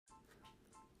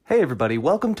Hey everybody,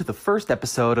 welcome to the first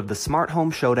episode of the Smart Home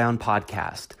Showdown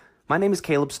podcast. My name is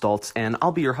Caleb Stoltz and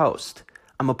I'll be your host.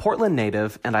 I'm a Portland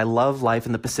native and I love life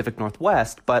in the Pacific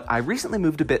Northwest, but I recently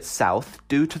moved a bit south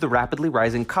due to the rapidly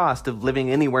rising cost of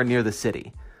living anywhere near the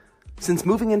city. Since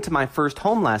moving into my first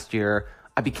home last year,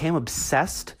 I became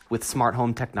obsessed with smart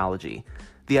home technology.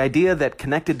 The idea that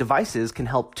connected devices can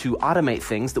help to automate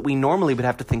things that we normally would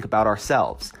have to think about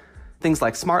ourselves. Things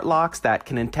like smart locks that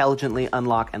can intelligently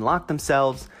unlock and lock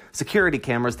themselves, security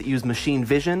cameras that use machine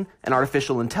vision and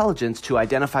artificial intelligence to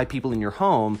identify people in your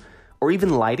home, or even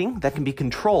lighting that can be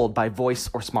controlled by voice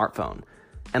or smartphone.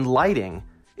 And lighting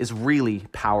is really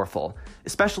powerful,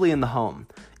 especially in the home.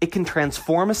 It can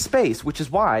transform a space, which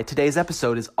is why today's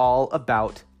episode is all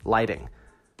about lighting.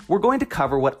 We're going to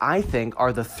cover what I think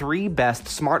are the 3 best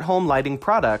smart home lighting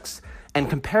products and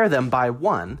compare them by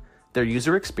 1, their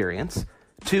user experience,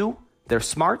 2, their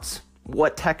smarts,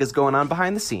 what tech is going on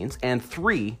behind the scenes, and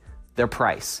 3, their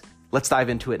price. Let's dive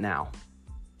into it now.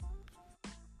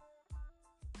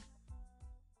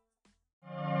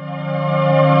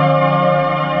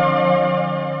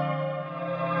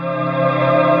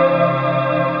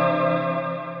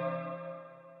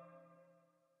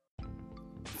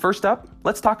 First up,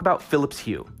 let's talk about Philips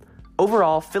Hue.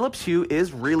 Overall, Philips Hue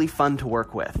is really fun to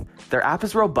work with. Their app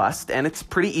is robust and it's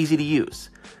pretty easy to use.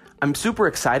 I'm super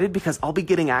excited because I'll be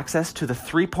getting access to the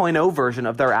 3.0 version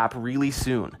of their app really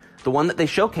soon, the one that they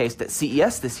showcased at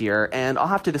CES this year, and I'll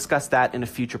have to discuss that in a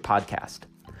future podcast.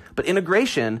 But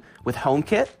integration with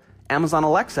HomeKit, Amazon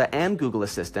Alexa, and Google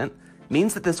Assistant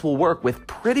means that this will work with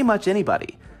pretty much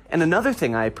anybody. And another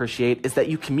thing I appreciate is that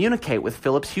you communicate with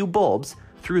Philips Hue bulbs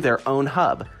through their own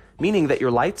hub, meaning that your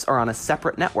lights are on a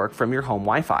separate network from your home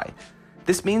Wi-Fi.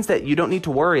 This means that you don't need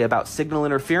to worry about signal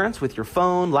interference with your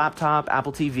phone, laptop,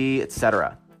 Apple TV,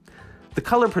 etc. The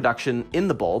color production in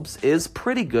the bulbs is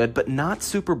pretty good, but not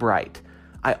super bright.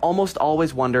 I almost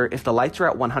always wonder if the lights are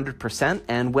at 100%,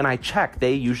 and when I check,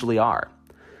 they usually are.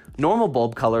 Normal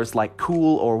bulb colors like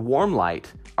cool or warm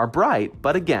light are bright,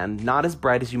 but again, not as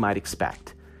bright as you might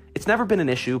expect. It's never been an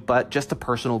issue, but just a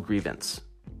personal grievance.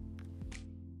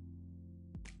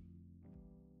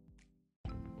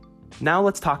 Now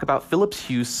let's talk about Philips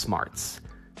Hue smarts.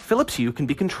 Philips Hue can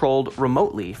be controlled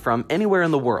remotely from anywhere in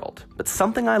the world, but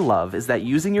something I love is that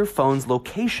using your phone's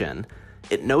location,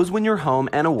 it knows when you're home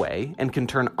and away and can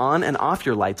turn on and off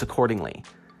your lights accordingly.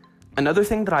 Another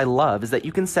thing that I love is that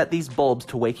you can set these bulbs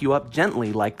to wake you up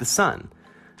gently like the sun.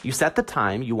 You set the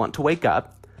time you want to wake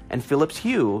up, and Philips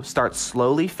Hue starts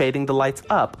slowly fading the lights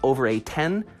up over a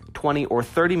 10, 20, or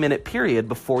 30-minute period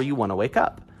before you want to wake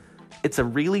up. It's a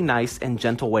really nice and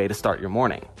gentle way to start your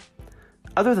morning.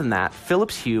 Other than that,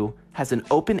 Philips Hue has an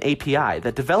open API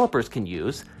that developers can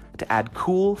use to add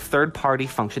cool third-party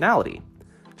functionality.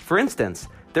 For instance,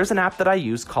 there's an app that I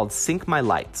use called Sync My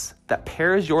Lights that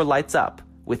pairs your lights up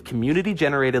with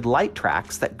community-generated light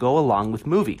tracks that go along with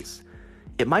movies.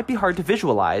 It might be hard to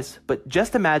visualize, but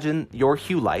just imagine your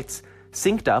Hue lights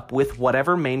synced up with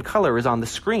whatever main color is on the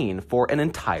screen for an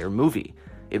entire movie.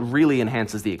 It really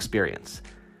enhances the experience.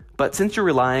 But since you're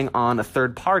relying on a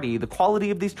third party, the quality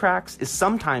of these tracks is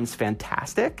sometimes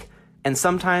fantastic and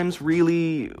sometimes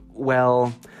really,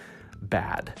 well,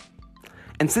 bad.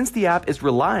 And since the app is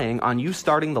relying on you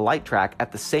starting the light track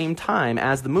at the same time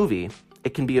as the movie,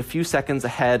 it can be a few seconds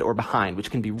ahead or behind, which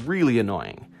can be really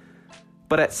annoying.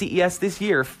 But at CES this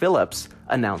year, Philips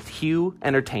announced Hue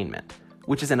Entertainment,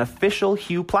 which is an official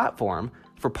Hue platform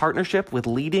for partnership with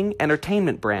leading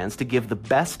entertainment brands to give the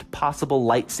best possible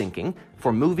light syncing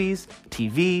for movies,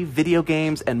 TV, video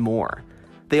games, and more.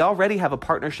 They already have a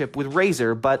partnership with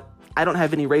Razer, but I don't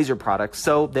have any Razer products,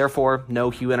 so therefore no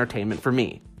Hue Entertainment for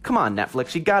me. Come on,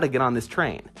 Netflix, you gotta get on this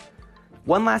train.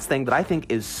 One last thing that I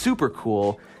think is super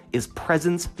cool is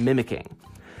presence mimicking.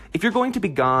 If you're going to be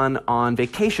gone on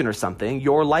vacation or something,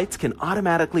 your lights can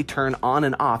automatically turn on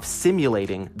and off,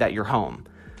 simulating that you're home.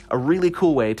 A really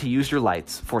cool way to use your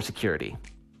lights for security.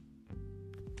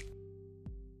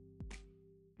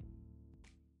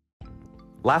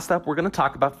 Last up, we're going to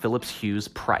talk about Philips Hue's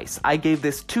price. I gave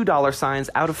this $2 signs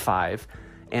out of 5,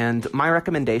 and my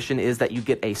recommendation is that you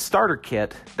get a starter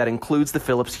kit that includes the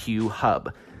Philips Hue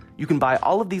hub. You can buy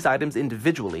all of these items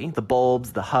individually, the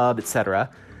bulbs, the hub, etc.,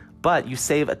 but you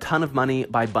save a ton of money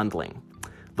by bundling.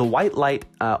 The white light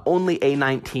only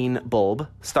A19 bulb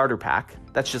starter pack,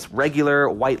 that's just regular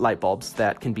white light bulbs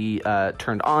that can be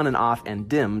turned on and off and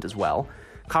dimmed as well,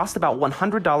 cost about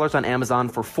 $100 on Amazon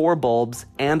for 4 bulbs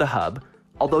and a hub,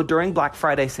 although during Black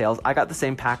Friday sales, I got the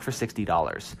same pack for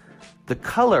 $60. The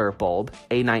color bulb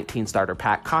A19 starter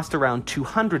pack cost around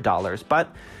 $200,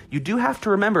 but you do have to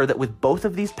remember that with both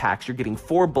of these packs, you're getting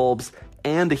 4 bulbs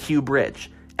and a Hue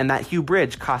bridge, and that Hue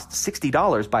bridge costs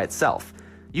 $60 by itself.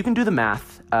 You can do the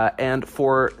math, and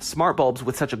for smart bulbs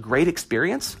with such a great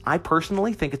experience, I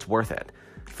personally think it's worth it.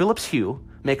 Philips Hue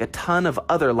make a ton of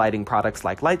other lighting products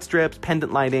like light strips,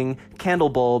 pendant lighting, candle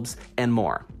bulbs, and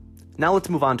more. Now let's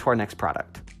move on to our next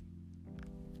product.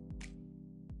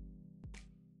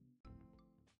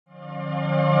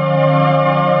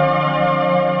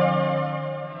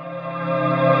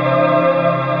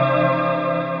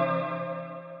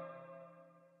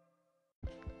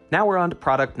 Now we're on to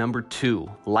product number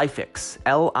 2, Lifix,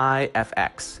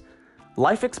 L-I-F-X.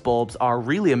 Lifix bulbs are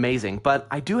really amazing, but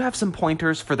I do have some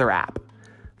pointers for their app.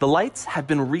 The lights have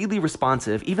been really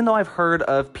responsive, even though I've heard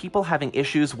of people having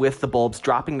issues with the bulbs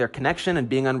dropping their connection and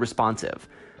being unresponsive.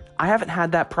 I haven't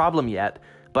had that problem yet,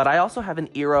 but I also have an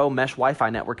Eero mesh Wi-Fi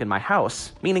network in my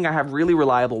house, meaning I have really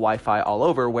reliable Wi-Fi all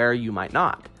over where you might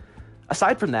not.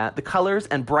 Aside from that, the colors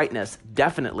and brightness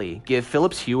definitely give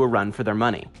Philips Hue a run for their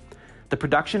money. The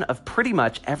production of pretty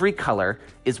much every color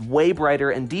is way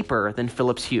brighter and deeper than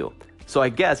Philips Hue, so I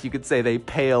guess you could say they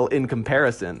pale in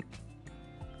comparison.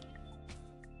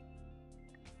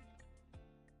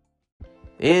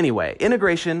 Anyway,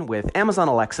 integration with Amazon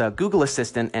Alexa, Google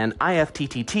Assistant, and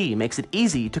IFTTT makes it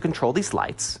easy to control these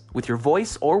lights with your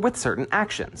voice or with certain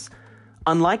actions.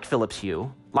 Unlike Philips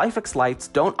Hue, Lifix lights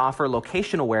don't offer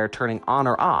location-aware turning on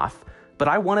or off, but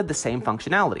I wanted the same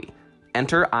functionality.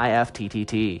 Enter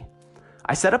IFTTT.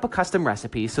 I set up a custom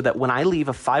recipe so that when I leave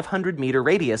a 500-meter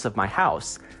radius of my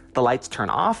house, the lights turn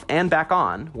off and back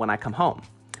on when I come home.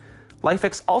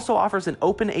 Lifix also offers an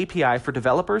open API for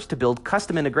developers to build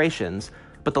custom integrations,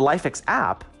 but the Lifix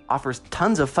app offers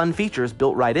tons of fun features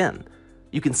built right in.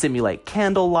 You can simulate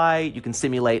candlelight, you can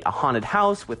simulate a haunted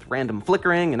house with random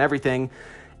flickering and everything,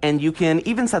 and you can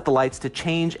even set the lights to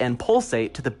change and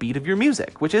pulsate to the beat of your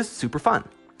music, which is super fun.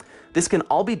 This can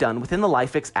all be done within the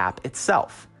Lifix app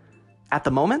itself. At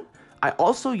the moment, I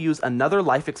also use another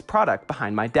Lifix product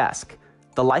behind my desk,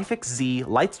 the Lifix Z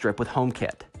light strip with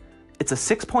HomeKit. It's a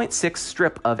 6.6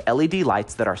 strip of LED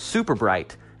lights that are super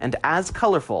bright and as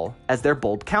colorful as their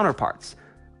bulb counterparts,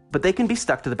 but they can be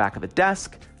stuck to the back of a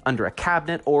desk, under a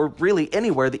cabinet, or really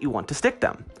anywhere that you want to stick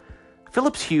them.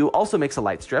 Philips Hue also makes a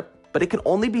light strip, but it can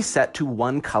only be set to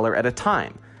one color at a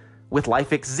time. With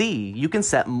Lifix Z, you can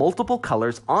set multiple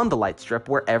colors on the light strip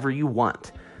wherever you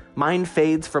want. Mine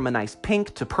fades from a nice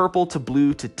pink to purple to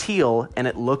blue to teal, and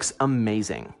it looks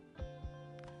amazing.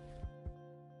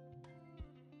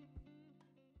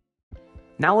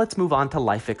 Now let's move on to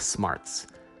Lifix Smarts.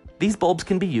 These bulbs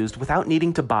can be used without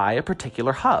needing to buy a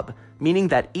particular hub, meaning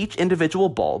that each individual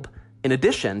bulb, in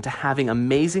addition to having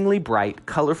amazingly bright,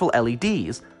 colorful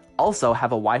LEDs, also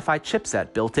have a Wi-Fi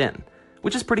chipset built in,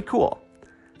 which is pretty cool.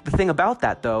 The thing about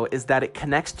that, though, is that it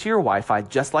connects to your Wi-Fi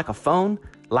just like a phone,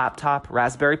 laptop,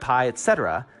 Raspberry Pi,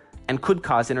 etc., and could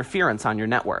cause interference on your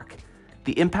network.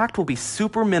 The impact will be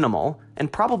super minimal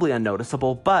and probably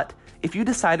unnoticeable, but if you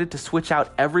decided to switch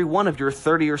out every one of your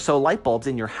 30 or so light bulbs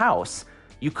in your house,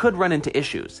 you could run into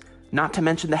issues, not to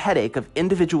mention the headache of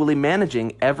individually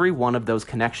managing every one of those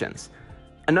connections.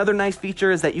 Another nice feature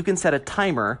is that you can set a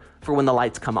timer for when the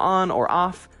lights come on or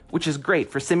off, which is great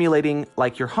for simulating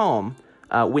like your home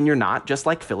when you're not, just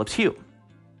like Philips Hue.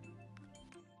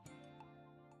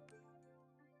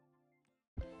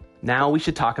 Now we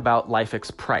should talk about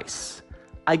Lifix price.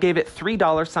 I gave it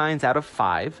 $3 out of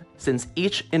 5 since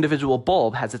each individual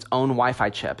bulb has its own Wi-Fi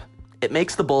chip. It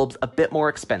makes the bulbs a bit more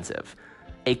expensive.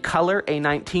 A color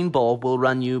A19 bulb will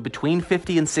run you between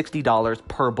 $50 and $60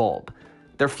 per bulb.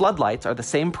 Their floodlights are the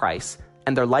same price,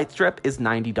 and their light strip is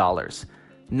 $90.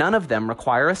 None of them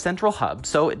require a central hub,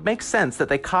 so it makes sense that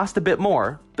they cost a bit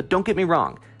more, but don't get me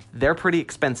wrong, they're pretty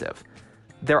expensive.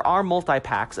 There are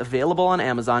multi-packs available on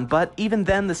Amazon, but even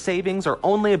then the savings are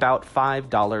only about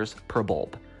 $5 per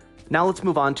bulb. Now let's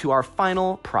move on to our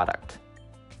final product.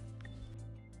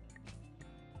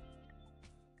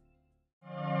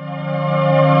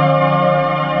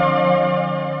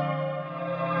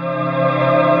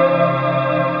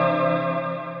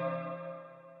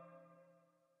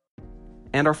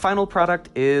 And our final product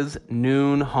is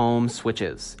Noon Home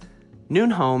Switches.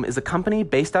 Noon Home is a company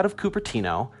based out of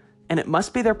Cupertino, and it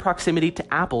must be their proximity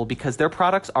to Apple because their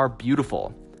products are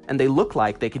beautiful, and they look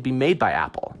like they could be made by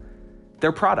Apple.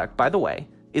 Their product, by the way,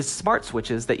 is smart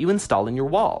switches that you install in your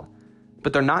wall.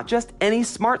 But they're not just any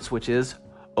smart switches.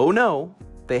 Oh no,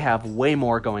 they have way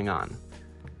more going on.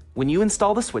 When you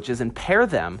install the switches and pair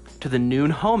them to the Noon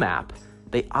Home app,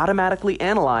 they automatically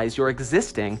analyze your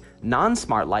existing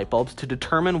non-smart light bulbs to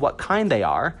determine what kind they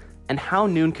are and how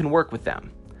Noon can work with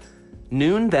them.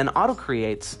 Noon then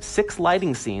auto-creates 6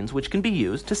 lighting scenes which can be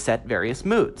used to set various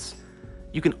moods.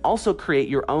 You can also create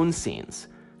your own scenes.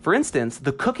 For instance,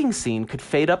 the cooking scene could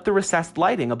fade up the recessed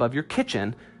lighting above your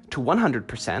kitchen to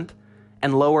 100%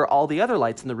 and lower all the other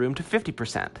lights in the room to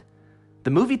 50%.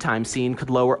 The movie time scene could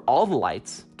lower all the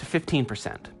lights to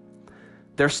 15%.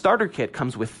 Their starter kit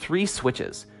comes with 3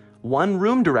 switches, one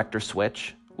room director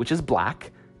switch, which is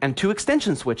black, and 2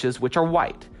 extension switches, which are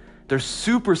white. They're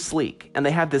super sleek, and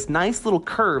they have this nice little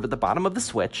curve at the bottom of the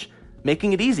switch,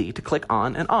 making it easy to click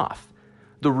on and off.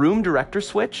 The room director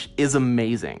switch is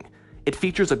amazing. It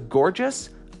features a gorgeous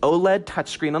OLED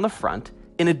touchscreen on the front,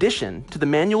 in addition to the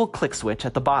manual click switch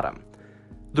at the bottom.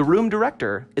 The room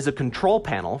director is a control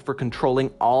panel for controlling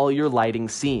all your lighting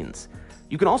scenes.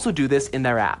 You can also do this in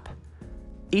their app.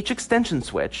 Each extension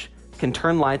switch can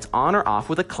turn lights on or off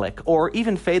with a click, or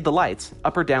even fade the lights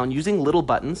up or down using little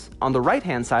buttons on the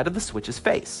right-hand side of the switch's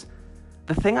face.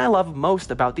 The thing I love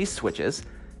most about these switches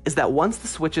is that once the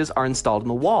switches are installed in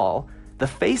the wall, the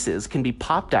faces can be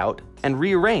popped out and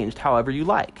rearranged however you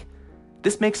like.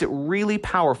 This makes it really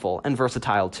powerful and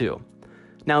versatile too.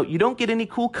 Now, you don't get any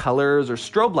cool colors or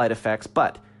strobe light effects,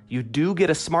 but you do get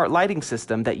a smart lighting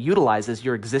system that utilizes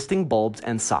your existing bulbs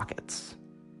and sockets.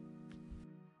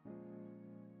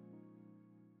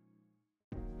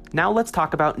 Now let's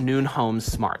talk about Noon Home's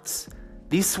smarts.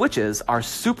 These switches are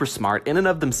super smart in and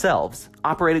of themselves,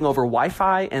 operating over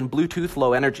Wi-Fi and Bluetooth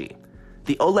Low Energy.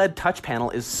 The OLED touch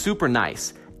panel is super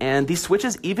nice, and these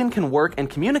switches even can work and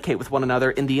communicate with one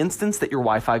another in the instance that your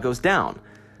Wi-Fi goes down.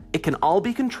 It can all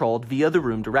be controlled via the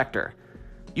room director.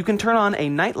 You can turn on a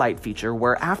night light feature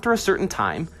where after a certain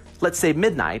time, let's say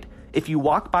midnight, if you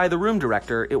walk by the room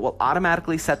director, it will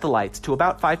automatically set the lights to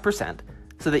about 5%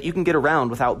 so that you can get around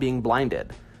without being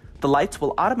blinded. The lights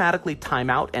will automatically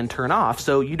time out and turn off,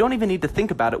 so you don't even need to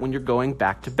think about it when you're going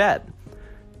back to bed.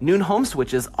 Noon Home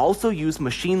switches also use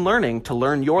machine learning to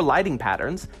learn your lighting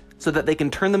patterns so that they can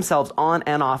turn themselves on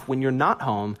and off when you're not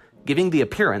home, giving the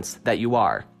appearance that you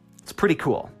are. It's pretty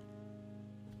cool.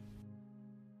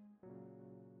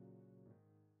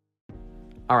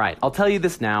 All right, I'll tell you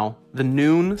this now. The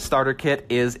Noon starter kit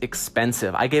is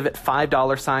expensive. I gave it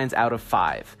 $5 signs out of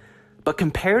 5. But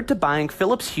compared to buying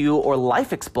Philips Hue or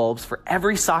LIFX bulbs for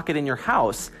every socket in your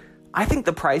house, I think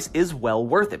the price is well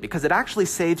worth it because it actually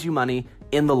saves you money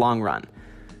in the long run.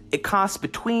 It costs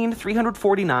between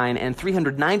 $349 and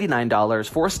 $399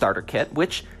 for a starter kit,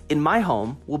 which in my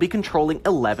home will be controlling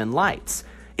 11 lights.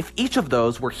 If each of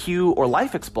those were Hue or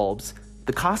LIFX bulbs,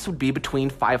 the cost would be between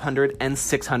 $500 and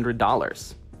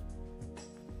 $600.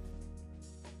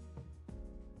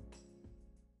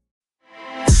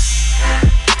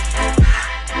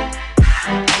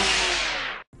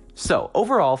 So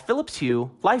overall, Philips Hue,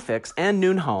 LIFX, and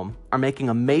Noon Home are making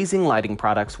amazing lighting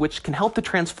products which can help to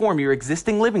transform your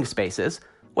existing living spaces,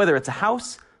 whether it's a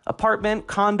house, apartment,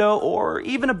 condo, or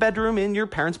even a bedroom in your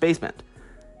parents' basement.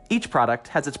 Each product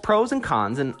has its pros and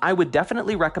cons, and I would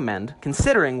definitely recommend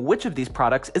considering which of these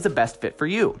products is a best fit for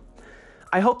you.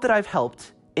 I hope that I've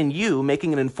helped in you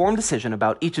making an informed decision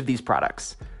about each of these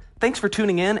products. Thanks for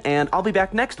tuning in, and I'll be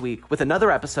back next week with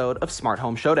another episode of Smart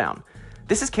Home Showdown.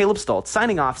 This is Caleb Stoltz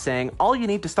signing off saying all you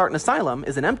need to start an asylum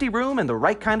is an empty room and the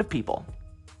right kind of people.